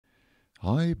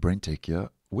Hi, BrenTech here,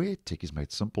 where tech is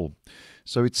made simple.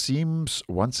 So it seems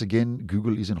once again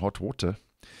Google is in hot water,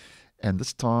 and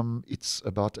this time it's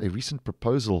about a recent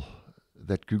proposal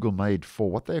that Google made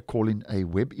for what they are calling a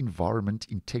Web Environment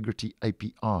Integrity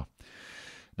API.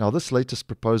 Now, this latest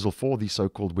proposal for the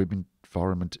so-called Web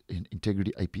Environment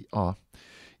Integrity API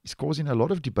is causing a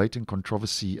lot of debate and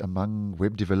controversy among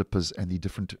web developers and the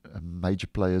different major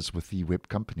players with the web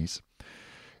companies.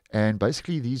 And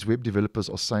basically, these web developers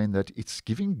are saying that it's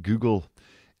giving Google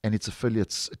and its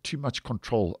affiliates too much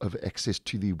control over access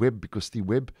to the web, because the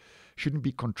web shouldn't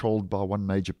be controlled by one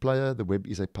major player. The web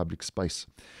is a public space.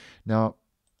 Now,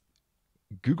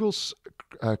 Google's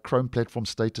Chrome platform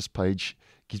status page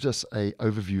gives us a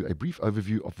brief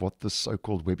overview of what this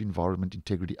so-called Web Environment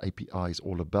Integrity API is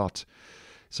all about.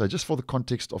 So just for the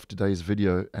context of today's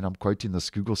video, and I'm quoting this,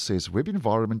 Google says, Web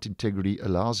Environment Integrity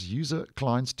allows user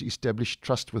clients to establish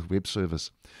trust with web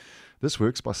servers. This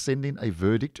works by sending a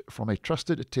verdict from a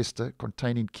trusted attester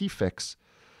containing key facts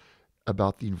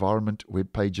about the environment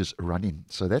web pages run in.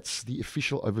 So that's the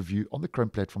official overview on the Chrome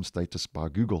platform status by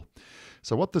Google.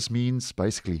 So what this means,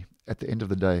 basically, at the end of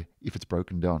the day, if it's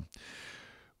broken down,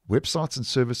 websites and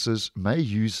services may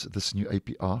use this new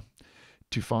API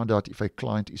to find out if a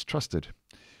client is trusted.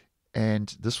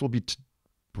 And this will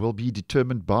be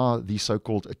determined by the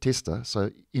so-called attester.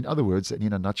 So in other words, and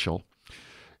in a nutshell,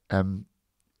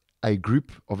 a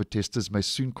group of attesters may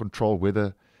soon control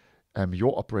whether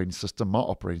your operating system, my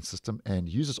operating system, and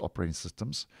users' operating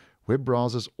systems, web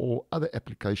browsers, or other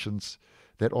applications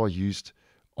that are used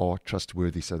are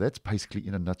trustworthy. So that's basically,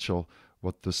 in a nutshell,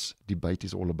 what this debate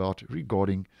is all about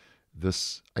regarding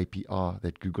this API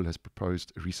that Google has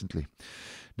proposed recently.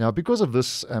 Now, because of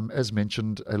this, as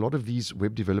mentioned, a lot of these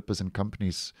web developers and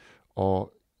companies are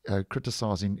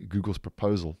criticizing Google's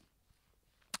proposal.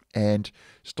 And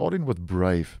starting with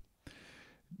Brave.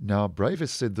 Now, Brave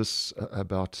has said this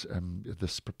about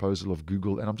this proposal of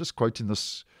Google, and I'm just quoting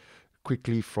this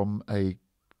quickly from a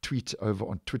tweet over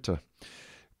on Twitter.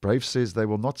 Brave says they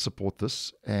will not support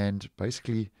this, and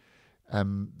basically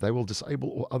they will disable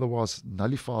or otherwise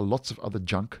nullify lots of other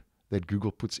junk that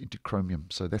Google puts into Chromium.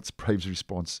 So that's Brave's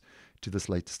response to this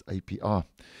latest API.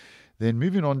 Then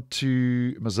moving on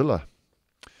to Mozilla.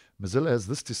 Mozilla has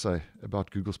this to say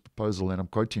about Google's proposal, and I'm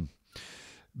quoting,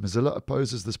 Mozilla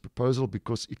opposes this proposal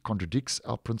because it contradicts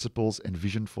our principles and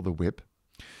vision for the web.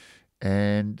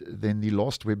 And then the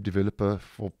last web developer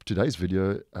for today's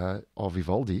video are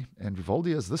Vivaldi. And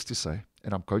Vivaldi has this to say,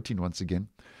 and I'm quoting once again,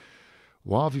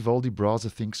 while Vivaldi browser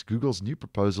thinks Google's new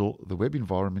proposal, the Web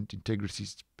Environment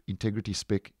Integrity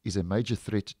spec, is a major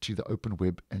threat to the open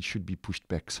web and should be pushed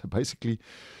back. So basically,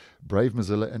 Brave,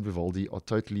 Mozilla, and Vivaldi are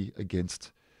totally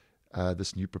against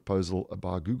this new proposal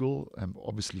by Google,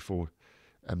 obviously for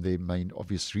their main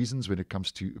obvious reasons when it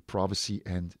comes to privacy.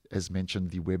 And as mentioned,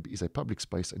 the web is a public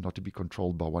space and not to be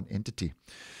controlled by one entity.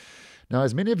 Now,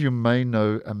 as many of you may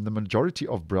know, the majority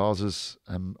of browsers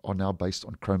are now based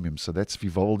on Chromium. So that's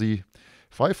Vivaldi.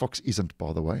 Firefox isn't,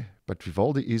 by the way, but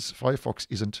Vivaldi is. Firefox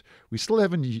isn't. We still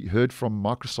haven't heard from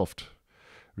Microsoft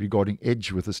regarding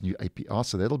Edge with this new API,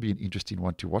 so that'll be an interesting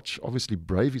one to watch. Obviously,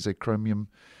 Brave is a Chromium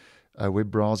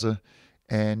web browser,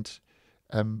 and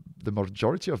the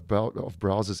majority of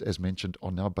browsers, as mentioned,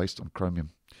 are now based on Chromium.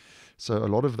 So a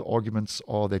lot of the arguments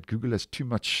are that Google has too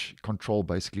much control,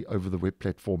 basically, over the web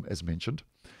platform, as mentioned.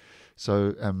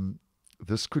 So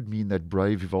this could mean that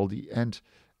Brave, Vivaldi, and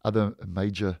other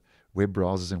major web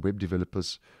browsers and web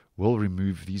developers will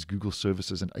remove these Google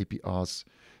services and APIs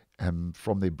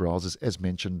from their browsers. As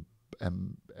mentioned,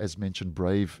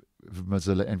 Brave,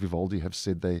 Mozilla, and Vivaldi have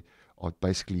said they are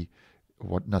basically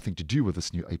want nothing to do with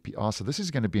this new API. So this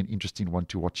is going to be an interesting one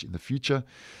to watch in the future.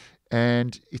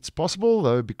 And it's possible,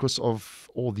 though, because of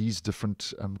all these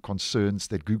different concerns,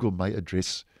 that Google may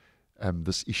address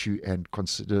this issue and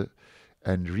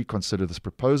reconsider this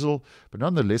proposal. But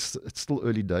nonetheless, it's still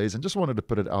early days, and just wanted to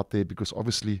put it out there because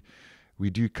obviously we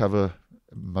do cover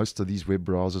most of these web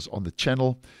browsers on the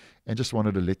channel, and just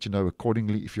wanted to let you know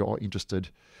accordingly if you are interested,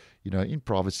 in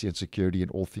privacy and security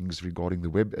and all things regarding the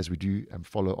web, as we do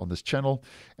follow on this channel.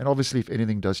 And obviously, if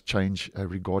anything does change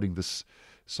regarding this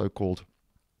so-called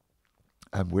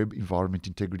Web Environment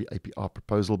Integrity API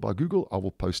proposal by Google, I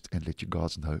will post and let you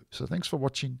guys know. So thanks for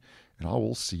watching, and I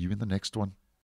will see you in the next one.